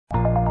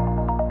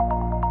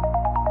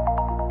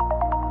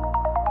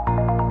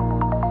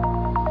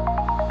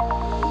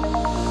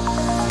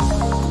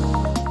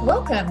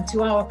Welcome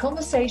to our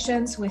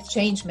Conversations with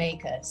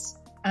Changemakers.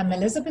 I'm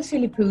Elizabeth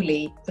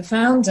Filippouli, the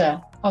founder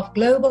of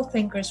Global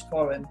Thinkers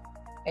Forum,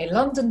 a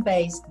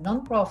London-based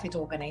non-profit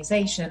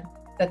organization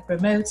that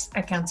promotes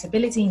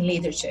accountability in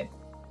leadership.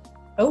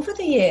 Over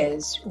the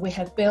years, we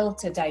have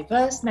built a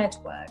diverse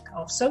network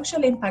of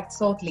social impact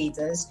thought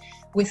leaders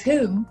with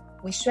whom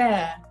we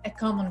share a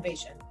common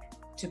vision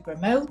to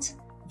promote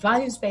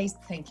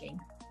values-based thinking.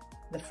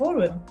 The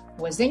forum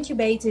was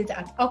incubated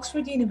at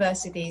Oxford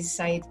University's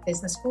Said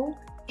Business School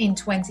in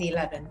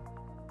 2011.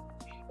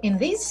 In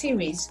this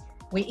series,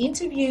 we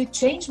interview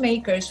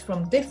changemakers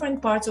from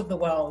different parts of the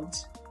world.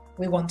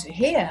 We want to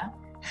hear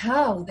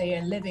how they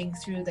are living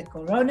through the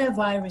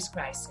coronavirus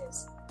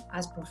crisis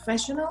as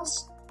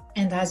professionals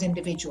and as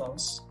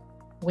individuals.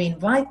 We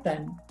invite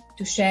them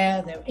to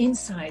share their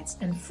insights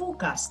and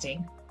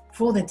forecasting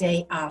for the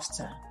day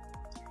after.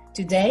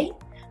 Today,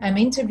 I'm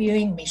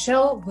interviewing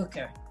Michelle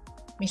Booker.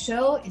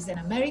 Michelle is an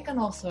American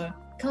author,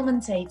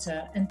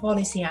 commentator, and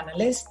policy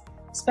analyst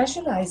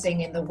specializing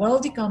in the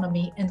world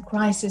economy and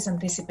crisis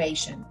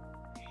anticipation.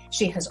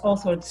 She has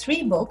authored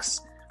 3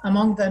 books,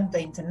 among them the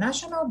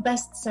international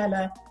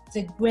bestseller,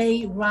 The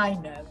Grey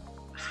Rhino,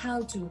 How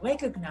to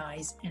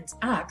Recognize and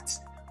Act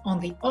on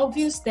the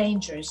Obvious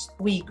Dangers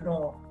We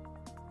Ignore.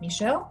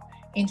 Michelle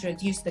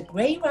introduced the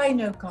Grey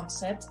Rhino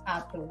concept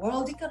at the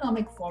World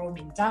Economic Forum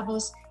in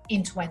Davos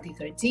in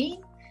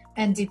 2013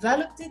 and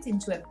developed it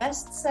into a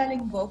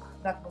best-selling book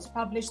that was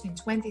published in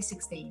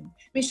 2016.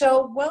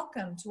 Michelle,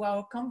 welcome to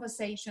our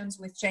Conversations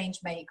with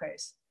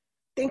Changemakers.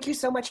 Thank you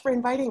so much for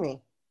inviting me.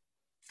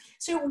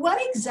 So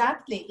what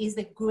exactly is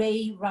the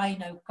Grey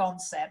Rhino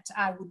concept?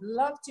 I would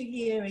love to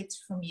hear it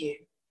from you.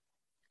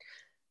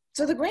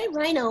 So the Grey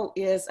Rhino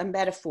is a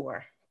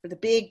metaphor for the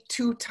big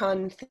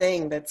 2-ton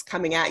thing that's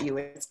coming at you.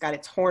 It's got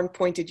its horn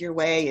pointed your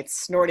way,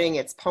 it's snorting,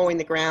 it's pawing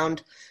the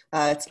ground,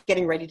 it's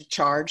getting ready to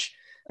charge.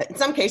 In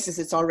some cases,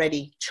 it's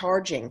already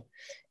charging.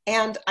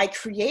 And I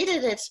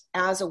created it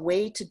as a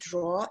way to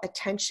draw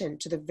attention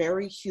to the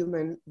very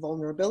human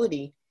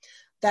vulnerability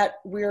that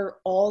we're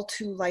all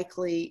too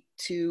likely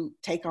to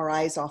take our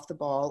eyes off the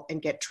ball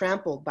and get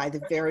trampled by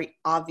the very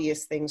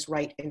obvious things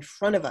right in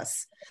front of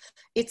us.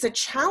 It's a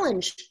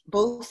challenge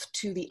both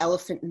to the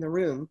elephant in the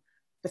room,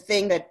 the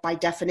thing that by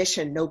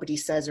definition nobody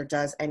says or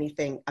does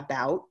anything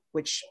about,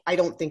 which I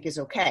don't think is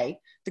okay.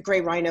 The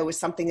Grey Rhino is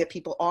something that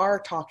people are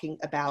talking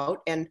about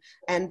and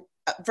a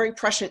very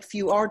prescient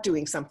few are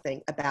doing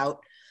something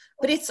about.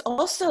 But it's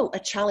also a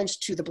challenge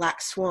to the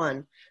black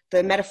swan,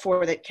 the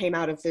metaphor that came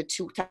out of the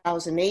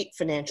 2008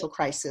 financial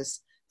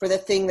crisis, for the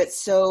thing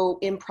that's so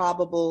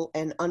improbable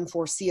and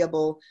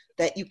unforeseeable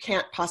that you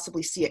can't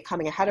possibly see it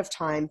coming ahead of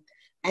time,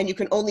 and you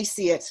can only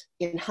see it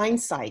in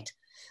hindsight.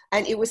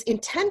 And it was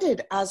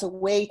intended as a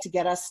way to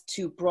get us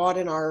to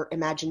broaden our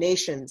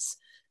imaginations,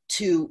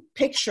 to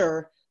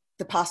picture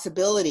the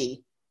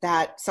possibility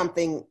that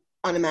something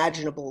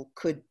unimaginable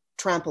could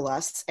trample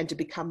us and to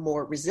become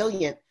more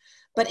resilient.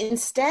 But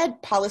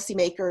instead,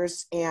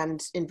 policymakers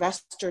and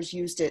investors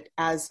used it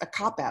as a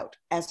cop-out,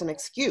 as an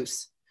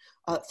excuse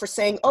for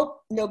saying, oh,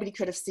 nobody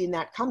could have seen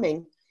that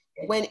coming,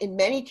 when in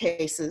many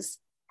cases,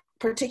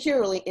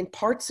 particularly in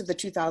parts of the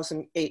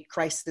 2008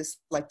 crisis,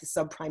 like the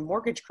subprime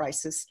mortgage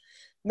crisis,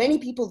 many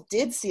people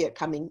did see it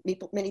coming.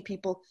 Many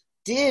people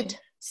did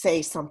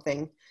say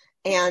something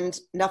and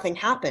nothing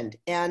happened.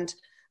 And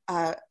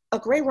a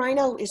Grey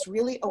Rhino is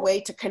really a way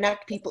to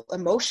connect people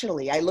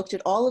emotionally. I looked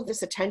at all of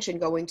this attention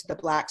going to the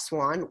black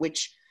swan,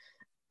 which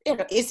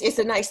is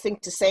a nice thing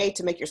to say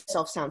to make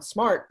yourself sound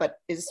smart, but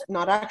is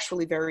not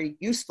actually very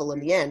useful in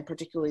the end,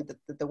 particularly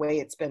the way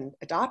it's been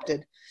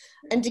adopted.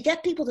 And to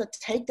get people to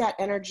take that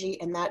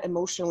energy and that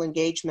emotional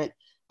engagement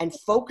and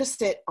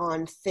focus it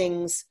on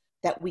things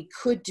that we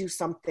could do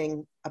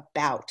something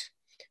about.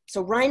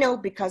 So Rhino,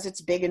 because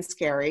it's big and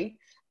scary,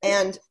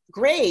 and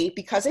gray,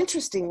 because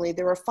interestingly,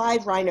 there are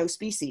 5 rhino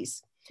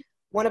species.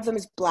 One of them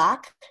is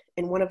black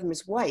and one of them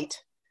is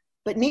white,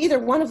 but neither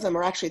one of them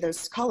are actually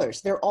those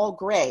colors. They're all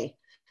gray.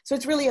 So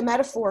it's really a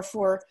metaphor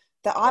for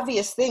the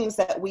obvious things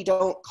that we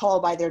don't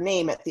call by their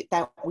name,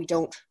 that we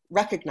don't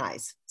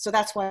recognize. So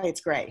that's why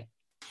it's gray.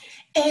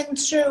 And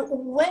so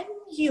when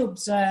you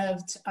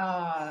observed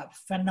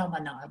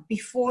phenomena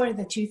before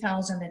the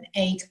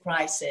 2008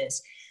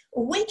 crisis,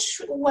 which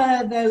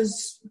were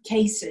those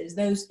cases,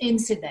 those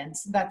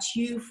incidents that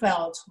you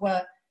felt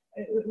were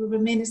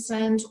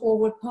reminiscent or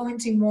were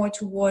pointing more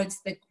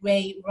towards the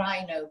Grey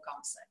Rhino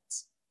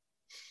concept?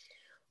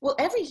 Well,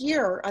 every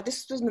year,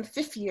 this was the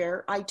 5th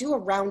year, I do a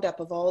roundup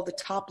of all the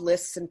top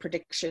lists and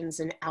predictions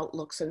and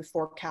outlooks and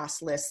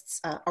forecast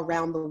lists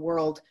around the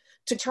world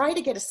to try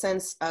to get a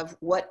sense of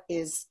what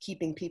is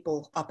keeping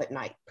people up at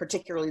night,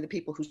 particularly the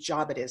people whose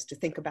job it is to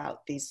think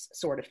about these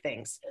sort of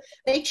things.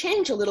 They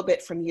change a little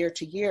bit from year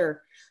to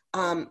year,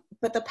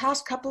 but the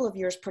past couple of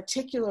years,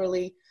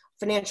 particularly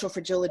financial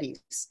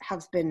fragilities,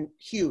 have been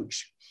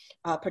huge.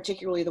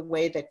 Particularly the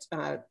way that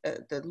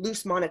the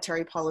loose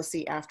monetary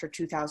policy after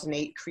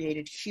 2008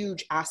 created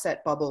huge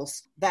asset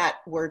bubbles that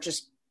were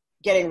just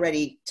getting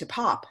ready to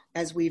pop,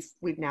 as we've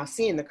now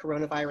seen. The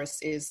coronavirus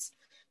is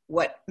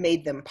what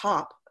made them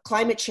pop.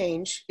 Climate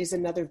change is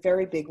another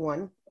very big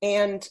one,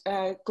 and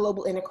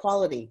global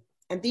inequality.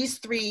 And these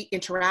three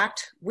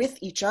interact with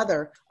each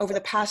other. Over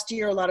the past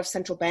year, a lot of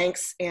central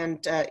banks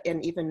and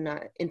even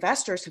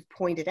investors have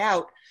pointed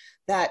out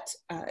that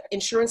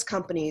insurance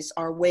companies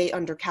are way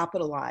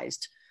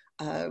undercapitalized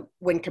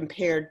when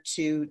compared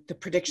to the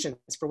predictions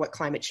for what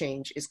climate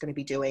change is going to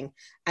be doing.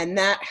 And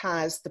that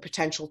has the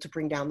potential to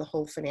bring down the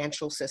whole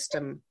financial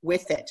system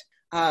with it.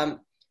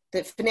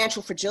 The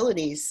financial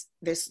fragilities,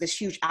 this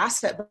huge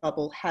asset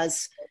bubble,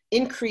 has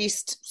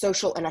increased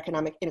social and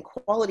economic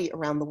inequality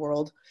around the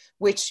world,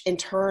 which in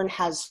turn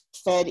has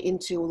fed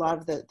into a lot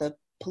of the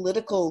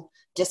political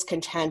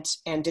discontent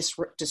and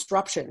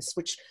disruptions,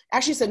 which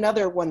actually is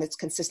another one that's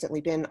consistently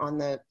been on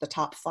the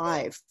top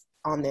 5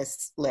 on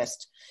this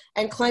list.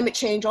 And climate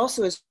change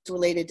also is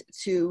related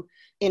to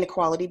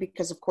inequality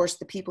because, of course,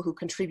 the people who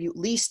contribute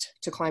least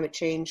to climate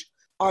change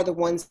are the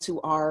ones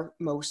who are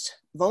most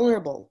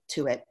vulnerable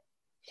to it.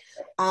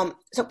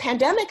 So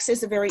pandemics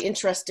is a very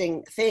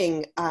interesting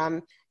thing.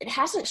 It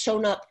hasn't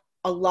shown up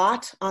a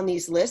lot on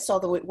these lists,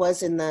 although it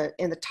was in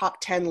the top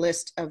 10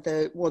 list of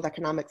the World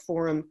Economic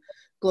Forum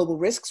Global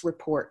Risks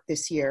Report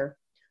this year.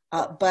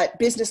 But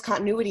business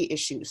continuity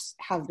issues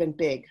have been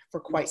big for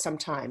quite some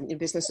time.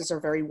 Businesses are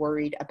very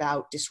worried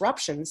about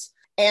disruptions.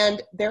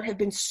 And there have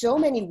been so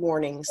many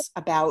warnings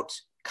about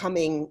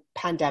coming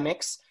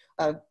pandemics.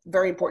 A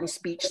very important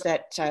speech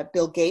that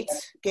Bill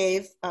Gates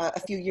gave a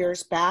few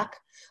years back.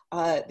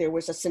 There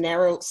was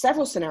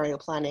several scenario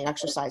planning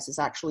exercises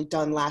actually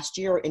done last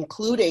year,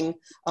 including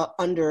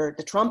under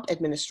the Trump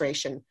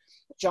administration.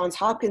 Johns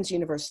Hopkins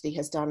University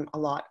has done a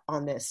lot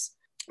on this.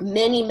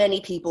 Many, many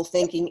people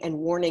thinking and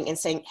warning and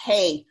saying,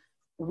 hey,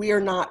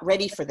 we're not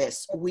ready for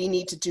this. We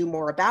need to do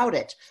more about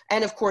it.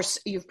 And of course,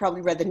 you've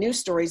probably read the news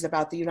stories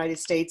about the United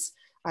States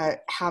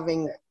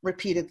having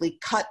repeatedly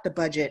cut the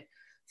budget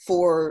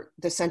for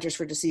the Centers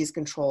for Disease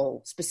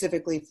Control,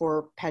 specifically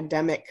for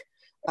pandemic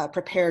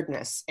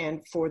preparedness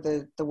and for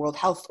the World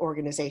Health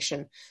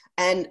Organization.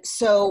 And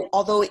so,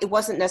 although it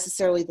wasn't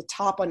necessarily the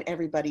top on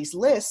everybody's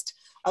list,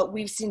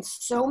 we've seen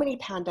so many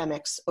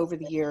pandemics over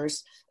the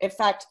years. In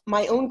fact,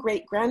 my own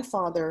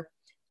great-grandfather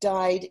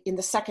died in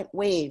the second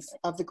wave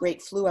of the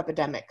Great Flu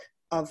epidemic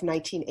of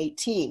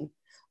 1918.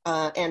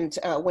 And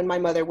when my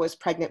mother was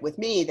pregnant with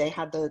me, they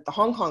had the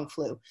Hong Kong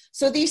flu.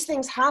 So these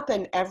things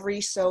happen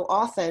every so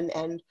often,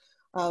 and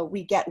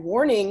we get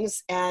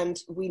warnings, and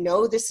we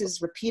know this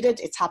is repeated.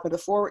 It's happened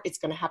before. It's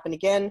going to happen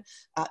again.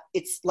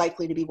 It's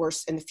likely to be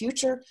worse in the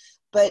future.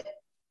 But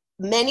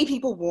many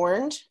people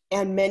warned,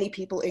 and many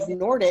people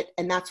ignored it,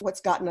 and that's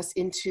what's gotten us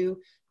into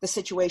the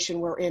situation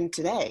we're in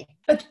today.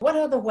 But what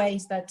are the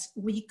ways that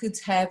we could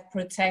have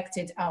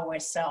protected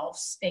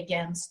ourselves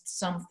against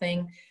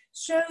something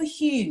so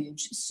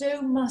huge,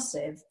 so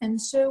massive, and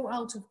so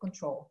out of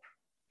control?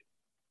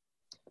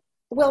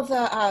 Well,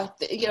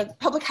 the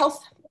public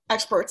health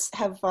experts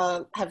have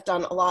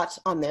done a lot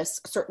on this.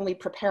 Certainly,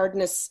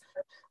 preparedness,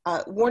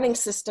 warning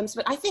systems,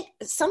 but I think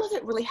some of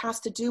it really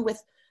has to do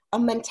with a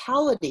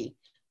mentality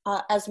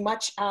as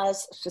much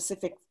as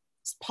specific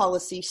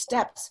policy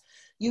steps.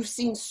 You've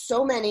seen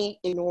so many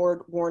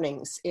ignored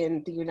warnings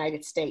in the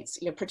United States,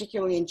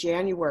 particularly in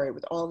January,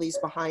 with all these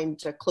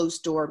behind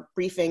closed door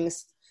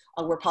briefings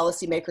where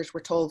policymakers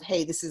were told,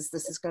 hey, this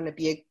is going to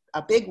be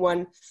a big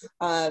one.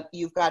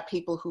 You've got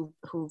people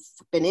who've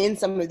been in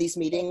some of these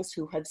meetings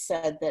who have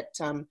said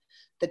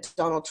that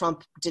Donald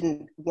Trump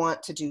didn't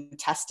want to do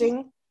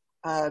testing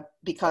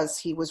because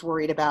he was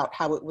worried about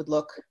how it would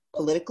look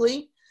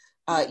politically.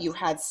 You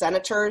had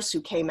senators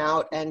who came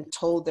out and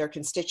told their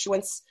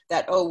constituents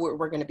that, oh,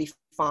 we're going to be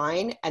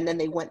fine. And then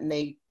they went and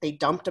they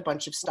dumped a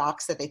bunch of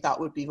stocks that they thought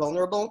would be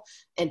vulnerable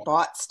and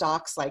bought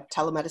stocks like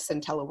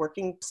telemedicine,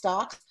 teleworking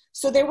stocks.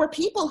 So there were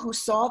people who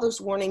saw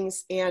those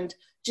warnings and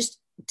just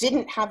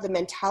didn't have the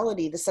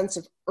mentality, the sense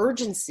of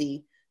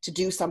urgency to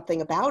do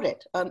something about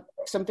it.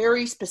 Some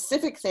very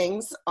specific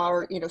things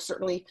are,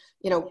 certainly,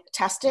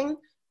 testing,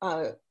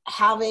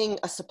 having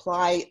a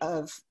supply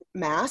of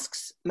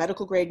masks,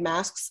 medical grade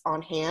masks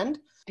on hand,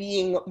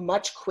 being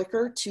much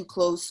quicker to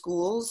close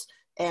schools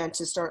and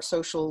to start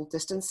social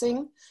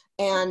distancing.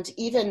 And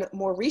even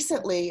more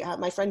recently,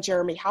 my friend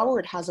Jeremy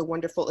Howard has a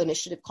wonderful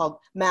initiative called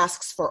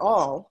Masks for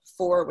All,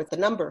 with the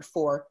number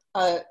 4,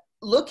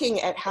 looking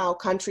at how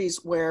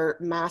countries where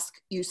mask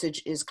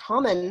usage is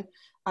common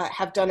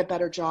have done a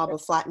better job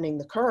of flattening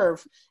the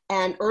curve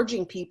and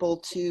urging people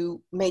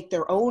to make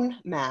their own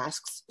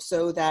masks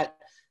so that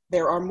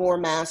there are more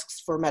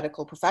masks for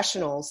medical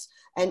professionals.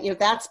 And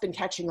that's been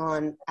catching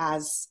on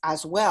as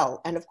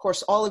well. And of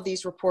course, all of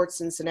these reports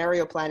and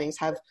scenario plannings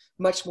have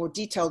much more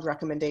detailed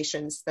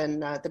recommendations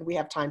than we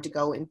have time to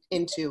go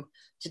into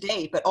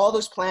today. But all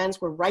those plans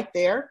were right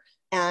there,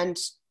 and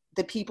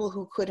the people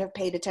who could have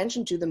paid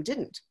attention to them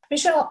didn't.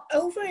 Michelle,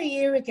 over a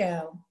year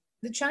ago,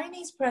 the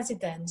Chinese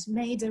president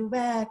made a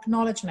rare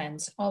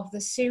acknowledgement of the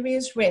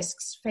serious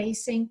risks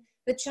facing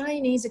the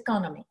Chinese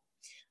economy.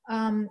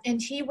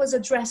 And he was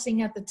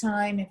addressing at the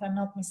time, if I'm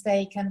not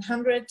mistaken,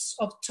 hundreds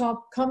of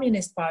top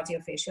Communist Party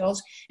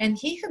officials. And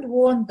he had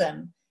warned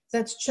them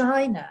that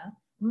China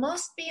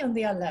must be on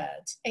the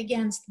alert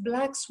against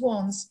black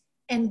swans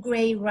and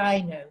grey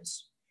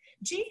rhinos.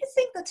 Do you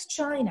think that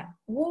China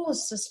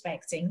was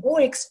suspecting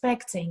or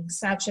expecting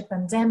such a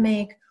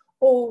pandemic,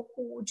 or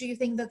do you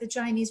think that the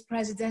Chinese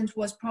president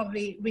was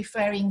probably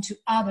referring to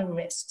other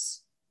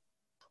risks?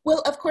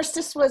 Well, of course,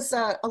 this was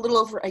a little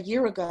over a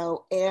year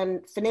ago,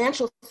 and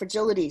financial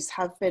fragilities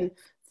have been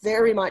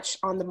very much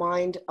on the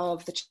mind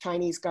of the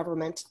Chinese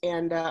government.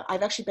 And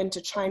I've actually been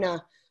to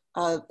China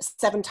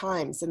 7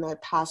 times in the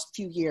past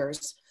few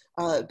years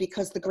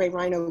because the gray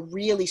rhino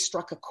really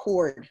struck a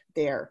chord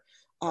there.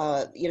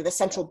 The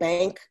central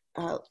bank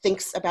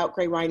thinks about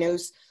gray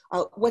rhinos.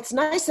 What's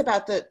nice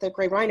about the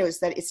gray rhino is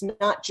that it's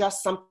not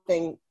just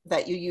something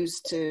that you use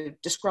to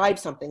describe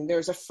something.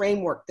 There's a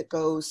framework that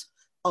goes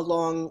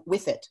along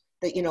with it,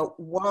 that,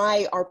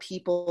 why are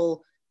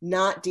people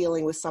not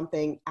dealing with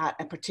something at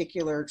a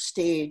particular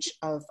stage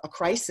of a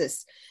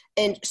crisis?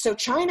 And so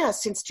China,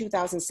 since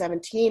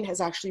 2017,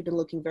 has actually been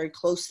looking very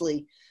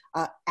closely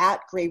at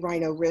gray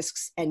rhino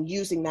risks and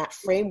using that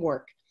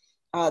framework.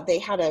 They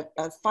had a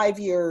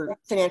 5-year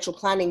financial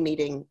planning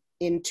meeting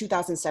in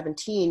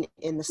 2017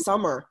 in the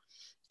summer,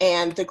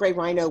 and the gray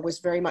rhino was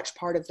very much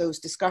part of those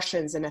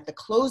discussions. And at the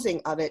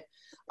closing of it,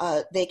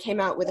 they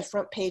came out with a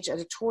front page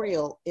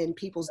editorial in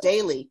People's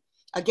Daily,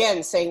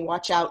 again saying,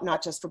 watch out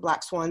not just for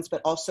black swans,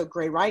 but also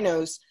gray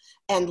rhinos,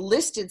 and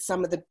listed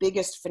some of the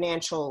biggest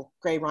financial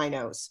gray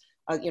rhinos,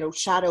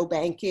 shadow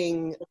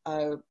banking,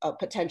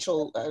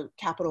 potential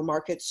capital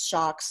markets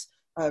shocks,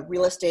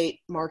 real estate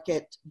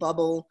market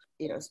bubble,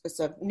 it's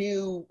a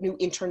new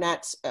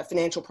internet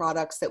financial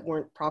products that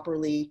weren't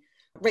properly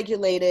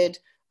regulated,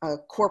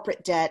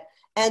 corporate debt.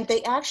 And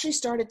they actually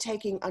started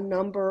taking a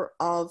number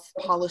of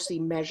policy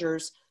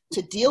measures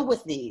to deal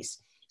with these.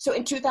 So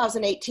in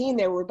 2018,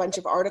 there were a bunch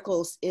of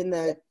articles in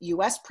the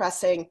US press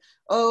saying,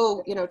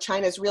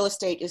 China's real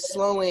estate is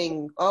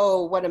slowing.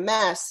 Oh, what a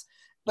mess.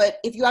 But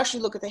if you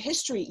actually look at the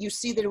history, you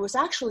see that it was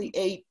actually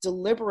a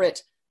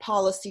deliberate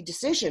policy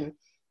decision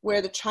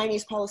where the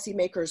Chinese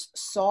policymakers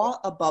saw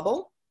a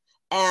bubble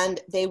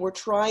and they were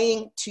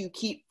trying to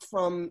keep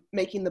from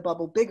making the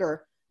bubble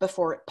bigger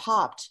before it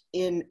popped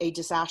in a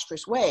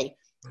disastrous way,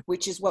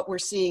 which is what we're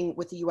seeing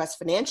with the US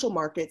financial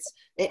markets.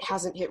 It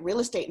hasn't hit real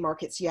estate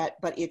markets yet,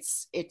 but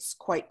it's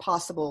quite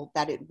possible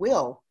that it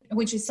will.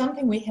 Which is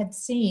something we had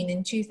seen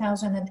in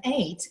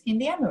 2008 in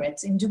the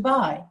Emirates, in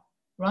Dubai,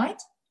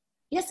 right?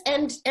 Yes,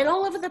 and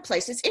all over the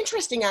place. It's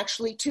interesting,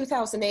 actually.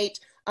 2008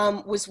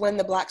 was when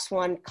the black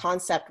swan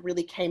concept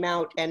really came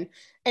out, and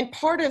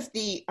part of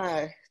the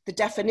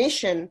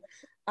definition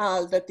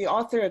that the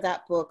author of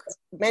that book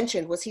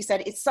mentioned was, he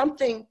said, it's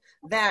something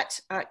that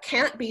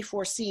can't be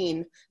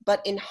foreseen,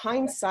 but in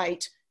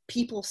hindsight,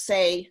 people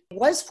say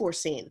was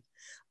foreseen.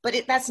 But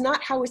that's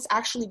not how it's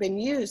actually been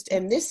used,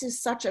 and this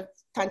is such a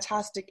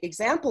fantastic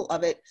example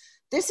of it.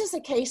 This is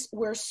a case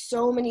where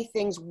so many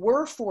things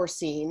were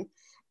foreseen.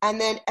 And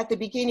then at the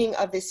beginning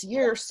of this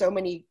year, so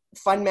many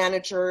fund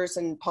managers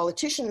and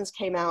politicians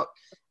came out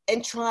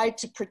and tried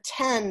to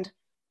pretend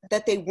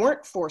that they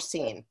weren't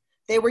foreseen.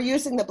 They were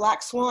using the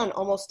black swan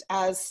almost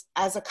as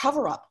a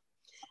cover-up.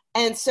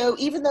 And so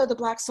even though the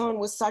black swan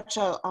was such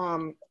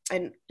an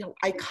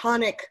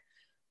iconic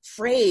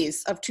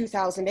phrase of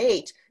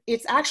 2008,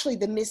 it's actually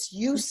the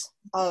misuse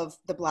of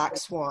the black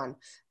swan.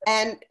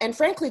 And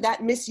frankly,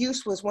 that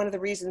misuse was one of the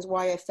reasons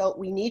why I felt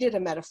we needed a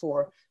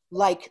metaphor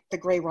like the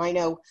gray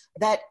rhino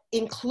that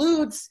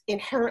includes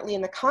inherently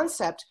in the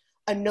concept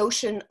a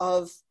notion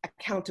of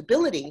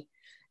accountability.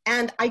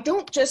 And I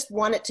don't just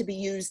want it to be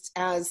used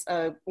as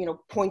a,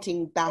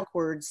 pointing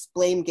backwards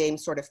blame game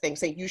sort of thing,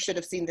 saying you should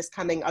have seen this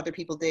coming, other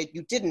people did,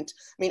 you didn't.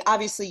 I mean,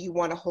 obviously you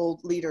want to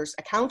hold leaders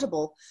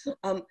accountable,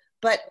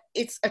 but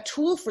it's a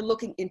tool for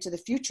looking into the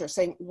future,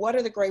 saying what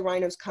are the gray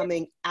rhinos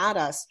coming at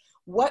us?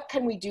 What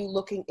can we do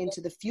looking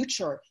into the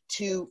future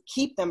to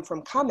keep them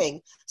from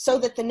coming, so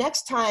that the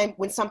next time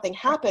when something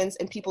happens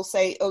and people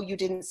say, oh, you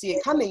didn't see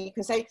it coming, you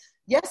can say,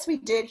 yes, we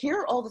did. Here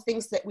are all the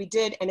things that we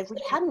did. And if we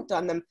hadn't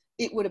done them,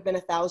 it would have been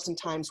 1,000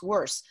 times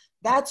worse.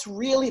 That's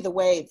really the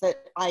way that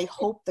I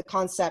hope the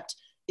concept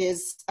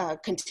is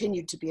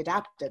continued to be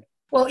adapted.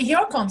 Well,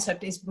 your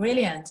concept is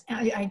brilliant.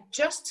 I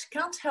just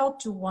can't help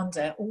to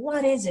wonder,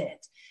 what is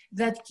it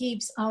that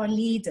keeps our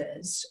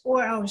leaders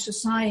or our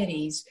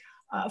societies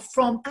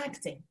from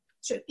acting?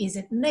 So is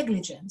it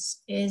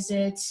negligence? Is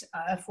it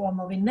a form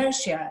of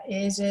inertia?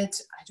 Is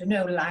it,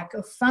 lack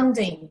of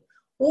funding,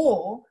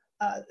 or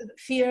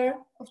fear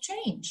of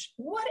change?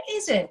 What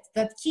is it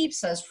that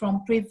keeps us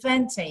from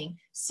preventing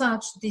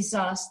such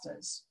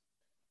disasters?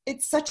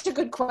 It's such a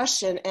good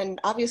question, and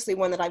obviously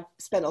one that I've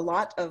spent a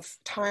lot of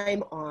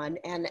time on,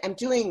 and I'm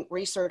doing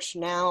research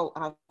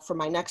now for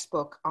my next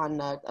book on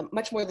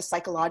much more the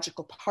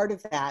psychological part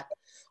of that.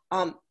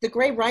 The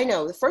Gray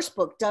Rhino, the first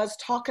book, does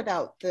talk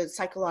about the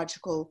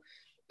psychological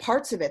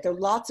parts of it. There are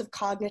lots of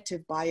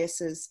cognitive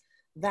biases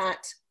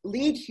that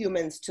lead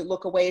humans to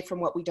look away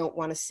from what we don't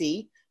want to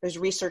see, There's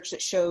research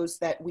that shows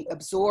that we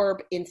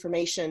absorb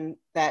information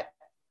that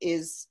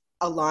is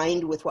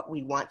aligned with what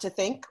we want to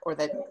think or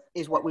that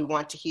is what we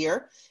want to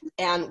hear.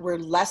 And we're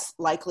less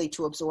likely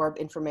to absorb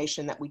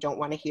information that we don't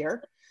want to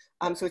hear.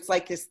 So it's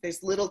like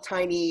this little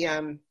tiny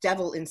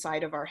devil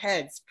inside of our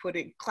heads,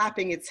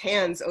 clapping its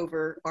hands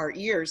over our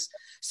ears.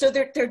 So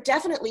there are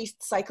definitely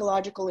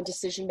psychological and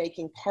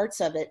decision-making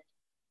parts of it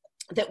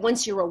that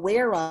once you're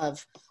aware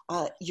of,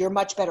 you're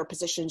much better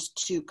positioned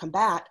to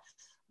combat.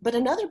 But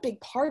another big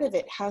part of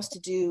it has to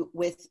do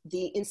with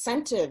the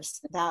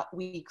incentives that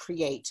we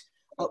create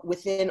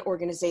within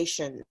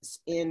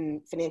organizations,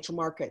 in financial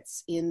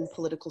markets, in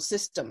political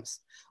systems.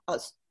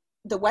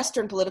 The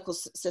Western political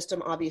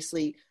system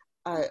obviously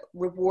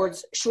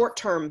rewards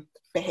short-term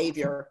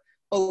behavior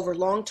over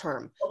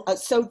long-term.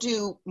 So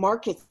do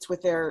markets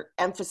with their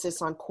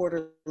emphasis on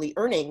quarterly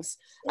earnings.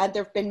 And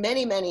there have been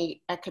many,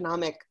 many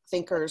economic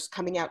thinkers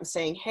coming out and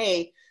saying,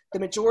 hey, the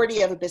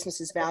majority of a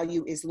business's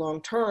value is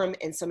long-term,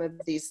 and some of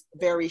these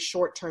very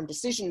short-term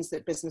decisions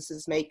that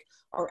businesses make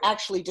are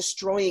actually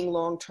destroying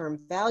long-term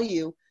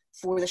value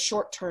for the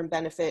short-term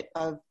benefit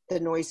of the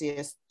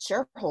noisiest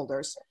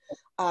shareholders.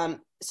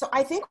 So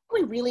I think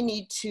we really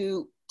need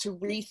to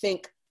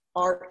rethink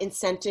our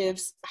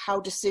incentives, how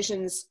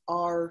decisions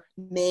are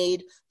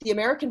made. The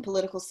American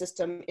political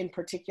system in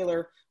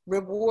particular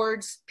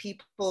rewards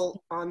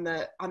people on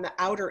the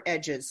outer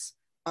edges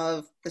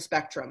of the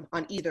spectrum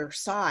on either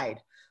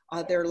side.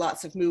 There are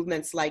lots of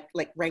movements like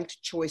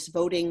ranked choice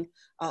voting,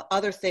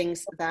 other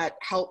things that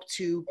help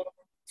to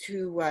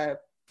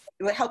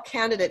help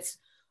candidates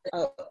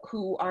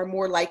who are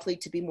more likely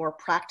to be more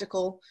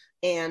practical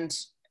and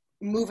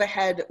move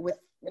ahead with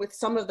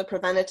some of the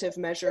preventative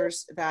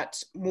measures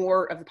that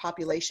more of the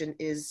population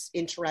is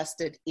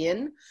interested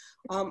in.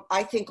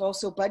 I think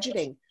also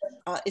budgeting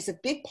is a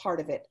big part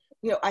of it.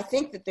 I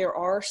think that there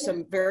are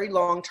some very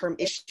long-term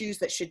issues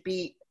that should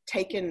be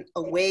taken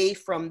away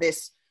from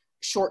this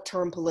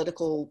short-term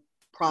political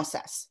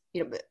process.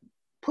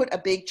 Put a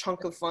big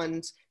chunk of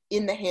funds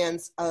in the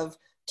hands of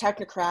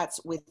technocrats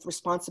with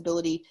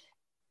responsibility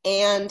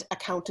and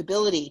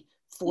accountability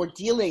for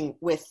dealing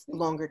with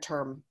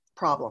longer-term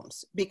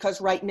problems.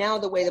 Because right now,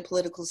 the way the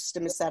political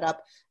system is set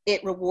up,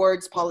 it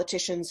rewards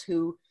politicians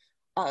who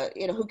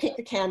kick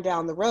the can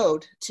down the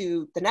road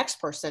to the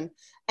next person.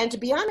 And to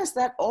be honest,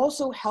 that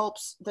also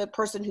helps the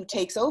person who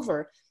takes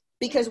over,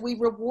 because we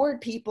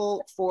reward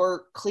people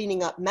for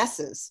cleaning up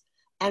messes,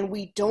 and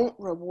we don't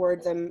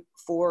reward them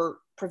for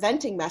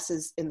preventing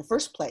messes in the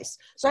first place.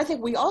 So I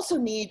think we also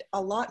need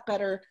a lot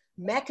better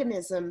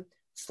mechanism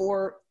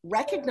for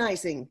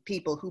recognizing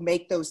people who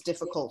make those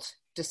difficult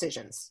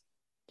decisions.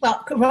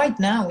 Well, right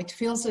now it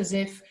feels as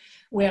if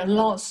we're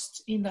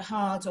lost in the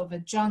heart of a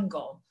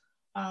jungle.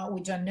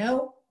 We don't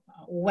know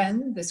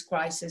when this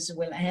crisis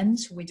will end.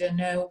 We don't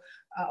know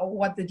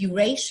what the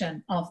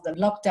duration of the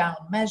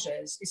lockdown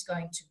measures is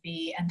going to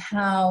be, and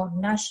how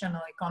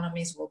national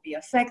economies will be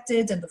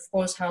affected, and of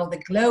course how the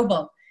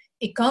global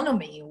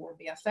economy will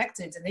be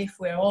affected, and if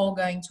we're all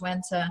going to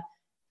enter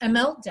a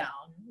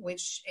meltdown,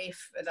 which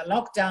if the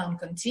lockdown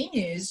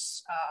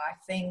continues, I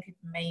think it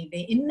may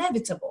be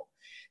inevitable.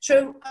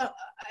 So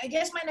I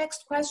guess my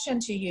next question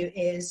to you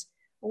is,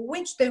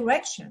 which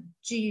direction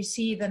do you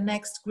see the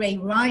next grey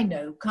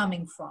rhino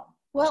coming from?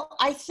 Well,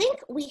 I think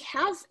we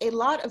have a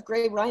lot of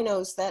grey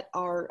rhinos that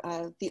are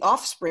the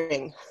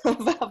offspring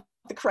of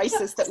the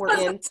crisis that we're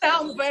in.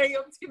 Sound very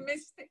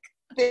optimistic.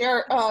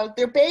 They're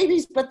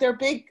babies, but they're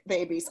big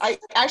babies. I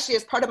actually,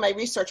 as part of my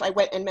research, I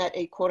went and met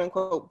a quote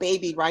unquote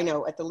baby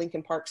rhino at the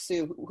Lincoln Park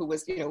Zoo who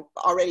was,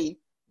 already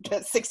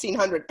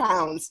 1,600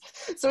 pounds.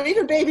 So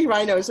even baby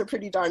rhinos are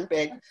pretty darn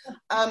big.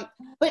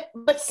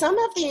 But some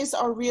of these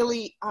are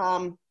really,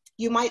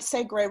 you might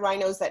say, grey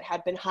rhinos that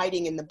had been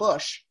hiding in the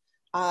bush,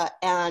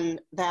 and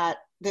that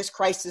this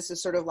crisis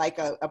is sort of like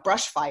a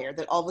brush fire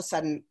that all of a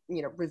sudden,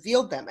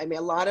 revealed them. I mean,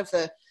 a lot of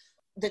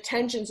the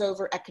tensions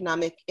over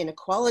economic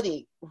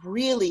inequality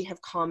really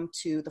have come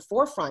to the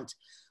forefront.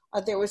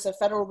 There was a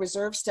Federal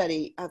Reserve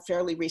study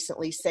fairly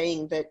recently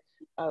saying that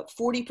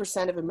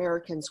 40% of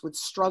Americans would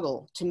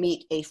struggle to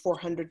meet a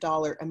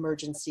 $400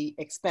 emergency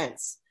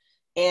expense.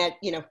 And,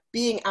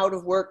 being out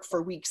of work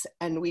for weeks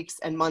and weeks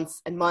and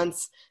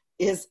months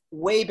is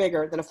way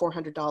bigger than a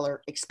 $400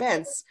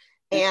 expense.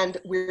 And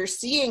we're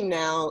seeing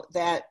now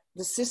that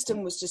the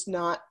system was just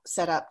not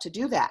set up to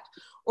do that.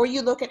 Or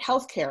you look at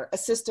healthcare, a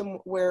system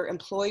where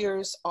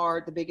employers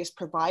are the biggest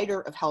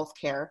provider of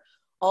healthcare.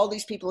 All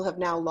these people have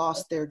now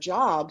lost their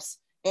jobs,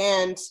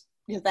 and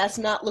that's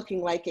not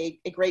looking like a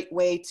great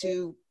way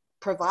to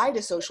provide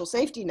a social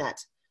safety net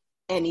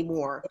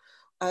anymore.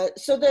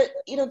 So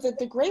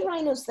the gray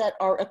rhinos that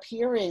are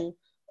appearing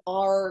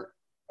are,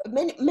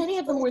 many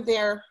of them were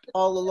there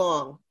all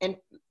along, and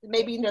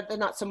maybe they're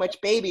not so much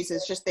babies,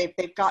 it's just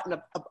they've gotten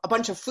a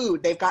bunch of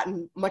food, they've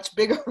gotten much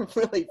bigger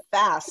really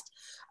fast.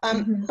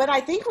 But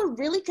I think we're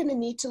really going to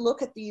need to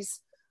look at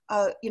these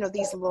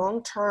these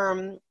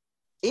long-term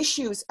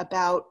issues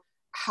about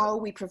how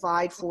we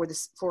provide for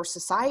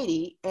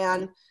society.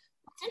 And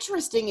what's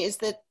interesting is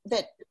that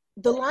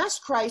the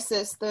last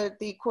crisis,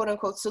 the quote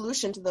unquote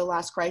solution to the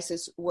last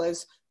crisis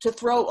was to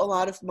throw a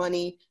lot of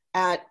money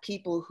at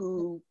people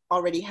who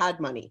already had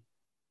money,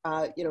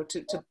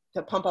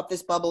 to pump up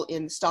this bubble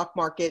in the stock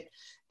market.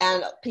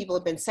 And people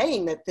have been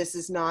saying that this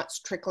is not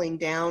trickling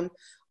down.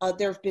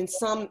 There have been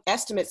some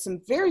estimates,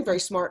 some very, very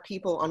smart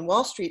people on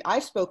Wall Street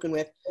I've spoken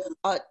with,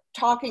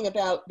 talking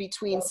about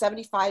between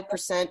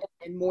 75%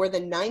 and more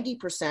than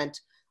 90%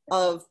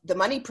 of the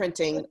money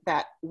printing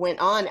that went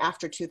on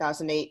after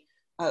 2008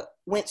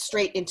 went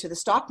straight into the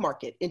stock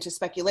market, into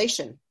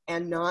speculation,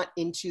 and not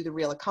into the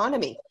real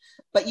economy.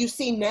 But you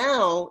see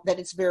now that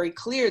it's very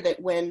clear that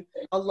when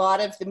a lot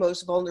of the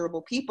most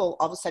vulnerable people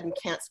all of a sudden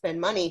can't spend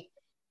money,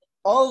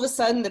 all of a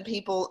sudden the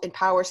people in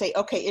power say,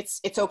 okay,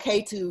 it's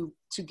okay to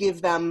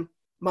give them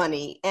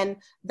money. And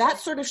that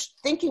sort of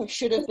thinking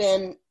should have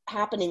been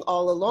happening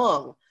all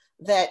along,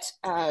 that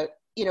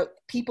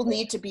people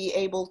need to be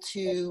able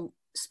to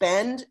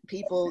spend,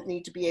 people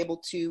need to be able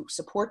to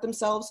support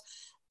themselves.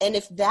 And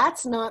if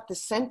that's not the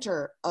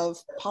center of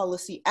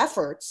policy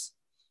efforts,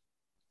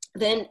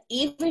 then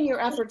even your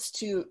efforts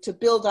to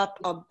build up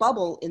a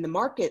bubble in the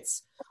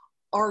markets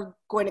are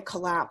going to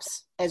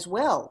collapse as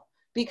well.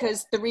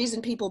 Because the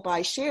reason people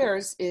buy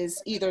shares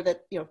is either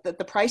that, that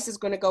the price is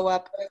going to go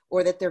up,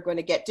 or that they're going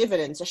to get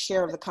dividends, a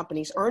share of the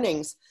company's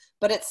earnings.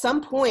 But at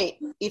some point,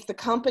 if the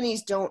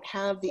companies don't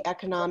have the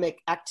economic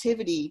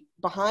activity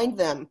behind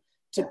them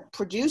to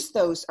produce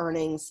those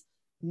earnings,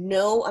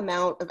 no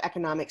amount of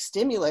economic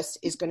stimulus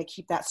is going to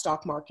keep that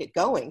stock market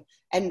going.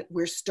 And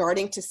we're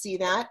starting to see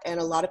that. And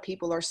a lot of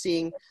people are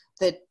seeing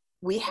that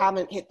we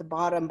haven't hit the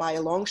bottom by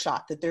a long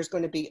shot, that there's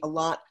going to be a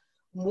lot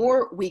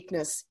more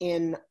weakness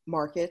in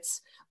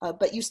markets.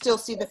 But you still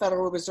see the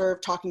Federal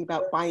Reserve talking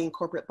about buying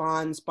corporate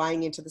bonds,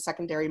 buying into the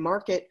secondary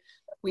market.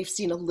 We've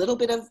seen a little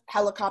bit of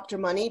helicopter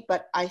money,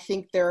 but I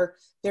think there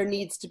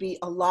needs to be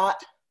a lot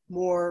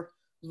more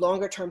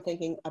longer term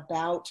thinking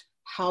about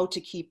how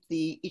to keep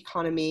the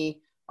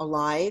economy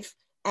alive,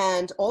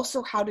 and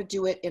also how to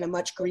do it in a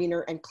much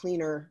greener and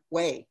cleaner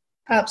way.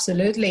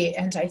 Absolutely.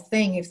 And I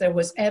think if there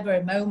was ever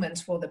a moment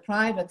for the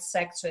private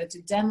sector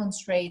to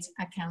demonstrate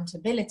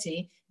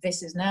accountability,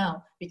 this is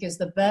now, because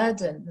the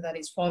burden that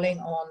is falling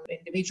on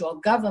individual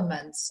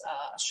governments'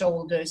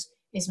 shoulders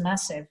is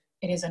massive.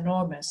 It is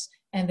enormous,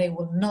 and they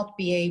will not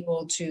be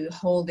able to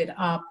hold it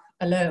up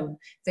alone.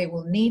 They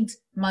will need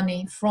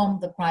money from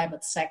the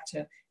private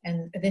sector.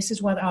 And this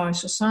is what our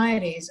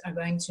societies are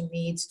going to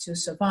need to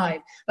survive.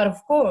 But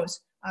of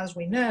course, as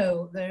we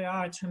know, there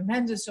are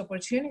tremendous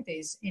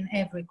opportunities in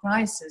every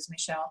crisis,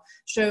 Michelle.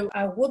 So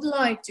I would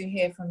like to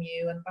hear from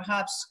you, and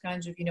perhaps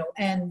kind of,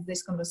 end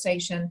this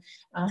conversation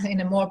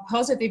in a more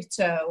positive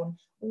tone.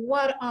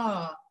 What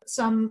are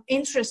some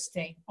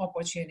interesting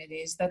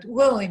opportunities that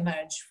will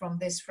emerge from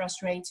this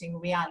frustrating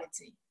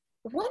reality?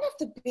 One of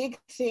the big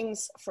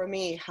things for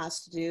me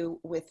has to do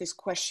with this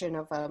question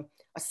of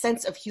a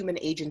sense of human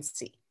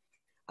agency,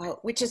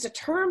 which is a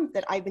term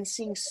that I've been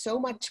seeing so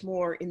much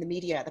more in the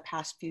media the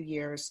past few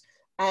years.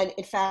 And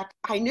in fact,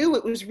 I knew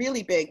it was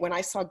really big when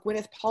I saw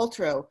Gwyneth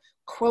Paltrow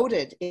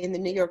quoted in the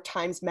New York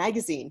Times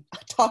Magazine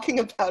talking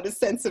about a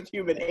sense of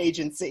human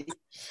agency.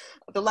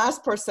 The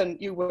last person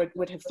you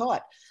would have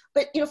thought.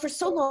 But for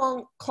so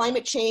long,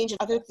 climate change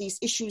and other these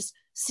issues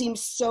seem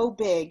so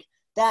big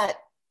that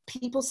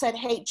people said,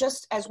 hey,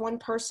 just as one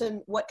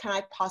person, what can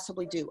I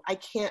possibly do? I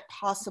can't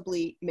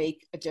possibly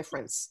make a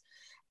difference.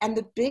 And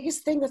the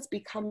biggest thing that's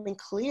becoming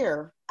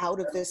clear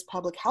out of this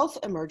public health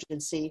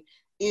emergency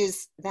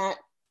is that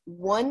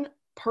one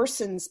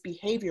person's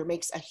behavior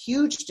makes a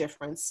huge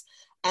difference,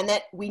 and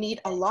that we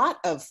need a lot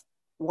of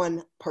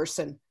one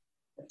person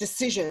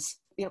decisions,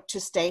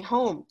 to stay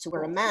home, to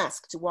wear a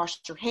mask, to wash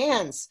your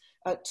hands,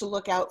 to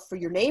look out for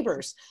your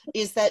neighbors,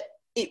 is that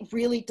it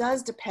really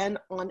does depend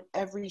on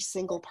every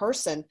single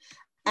person.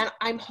 And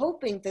I'm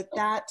hoping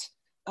that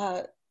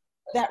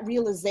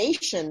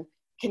realization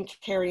can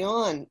carry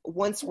on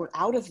once we're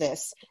out of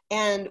this,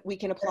 and we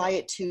can apply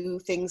it to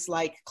things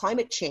like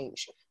climate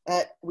change,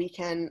 that we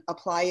can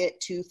apply it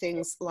to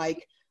things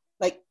like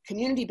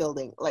community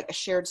building, like a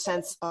shared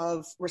sense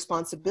of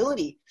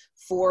responsibility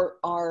for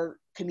our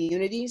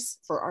communities,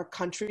 for our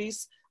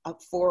countries,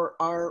 for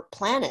our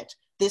planet.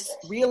 This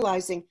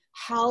realizing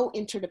how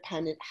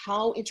interdependent,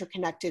 how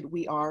interconnected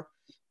we are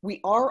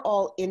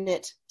all in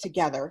it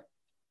together,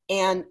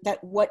 and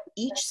that what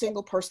each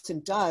single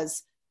person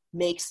does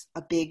makes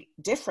a big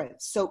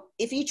difference. So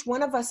if each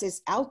one of us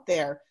is out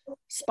there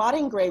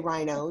spotting gray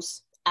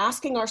rhinos,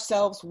 asking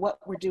ourselves what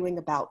we're doing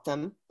about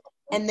them,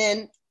 and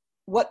then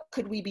what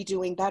could we be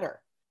doing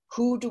better?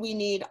 Who do we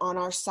need on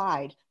our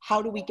side?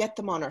 How do we get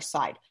them on our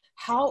side?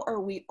 How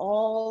are we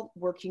all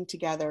working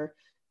together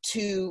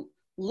to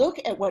look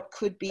at what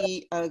could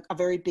be a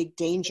very big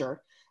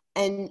danger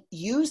and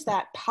use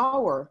that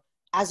power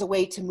as a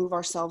way to move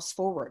ourselves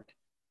forward?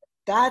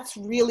 That's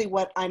really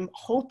what I'm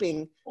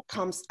hoping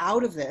comes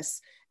out of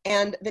this,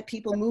 and that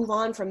people move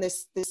on from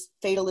this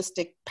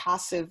fatalistic,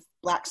 passive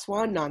black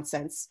swan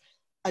nonsense,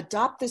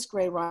 adopt this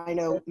gray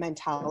rhino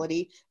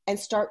mentality, and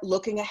start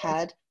looking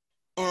ahead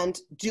and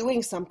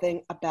doing something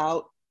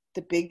about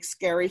the big,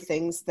 scary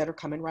things that are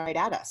coming right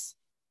at us.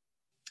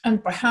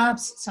 And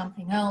perhaps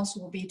something else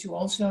will be to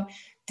also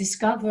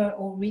discover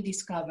or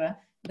rediscover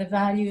the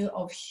value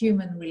of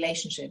human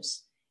relationships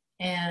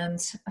and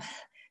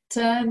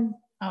turn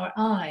our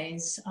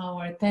eyes,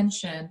 our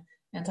attention,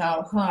 and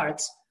our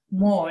hearts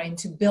more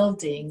into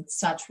building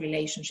such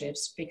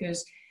relationships.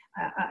 Because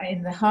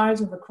in the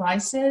heart of a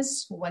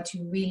crisis, what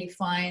you really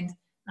find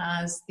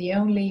as the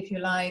only, if you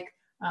like,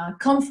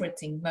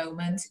 comforting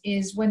moment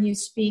is when you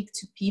speak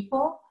to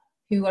people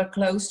who are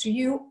close to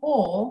you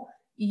or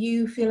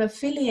you feel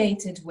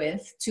affiliated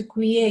with to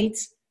create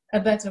a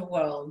better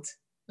world,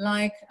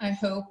 like I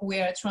hope we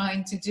are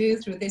trying to do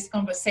through this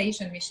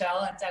conversation,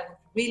 Michelle. And I would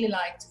really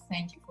like to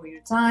thank you for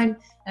your time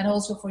and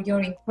also for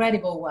your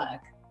incredible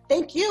work.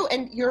 Thank you.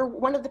 And you're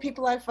one of the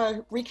people I've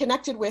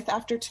reconnected with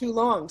after too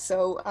long.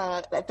 So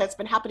that's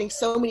been happening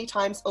so many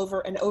times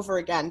over and over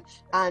again.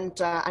 And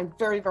I'm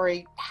very,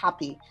 very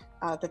happy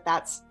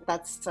that's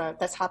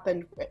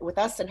happened with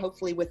us and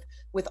hopefully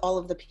with all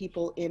of the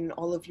people in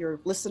all of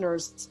your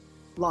listeners'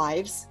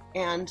 lives,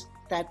 and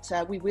that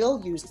we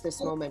will use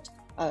this moment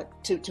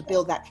to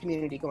build that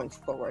community going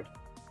forward.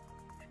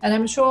 And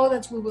I'm sure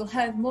that we will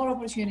have more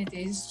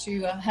opportunities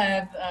to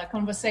have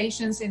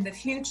conversations in the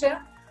future.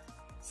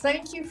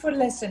 Thank you for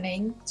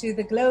listening to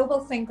the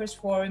Global Thinkers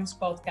Forum's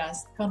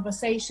podcast,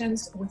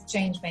 Conversations with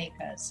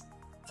Changemakers.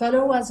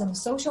 Follow us on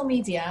social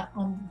media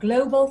on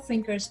Global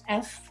Thinkers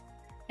F,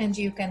 and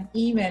you can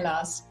email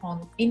us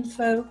on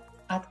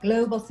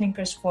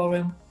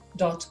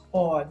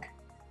info@globalthinkersforum.org.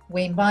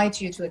 We invite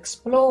you to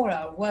explore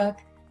our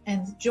work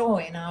and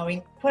join our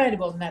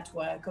incredible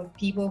network of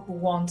people who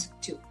want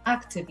to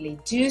actively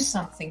do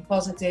something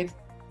positive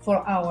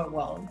for our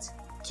world.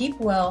 Keep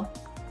well,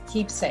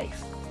 keep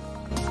safe.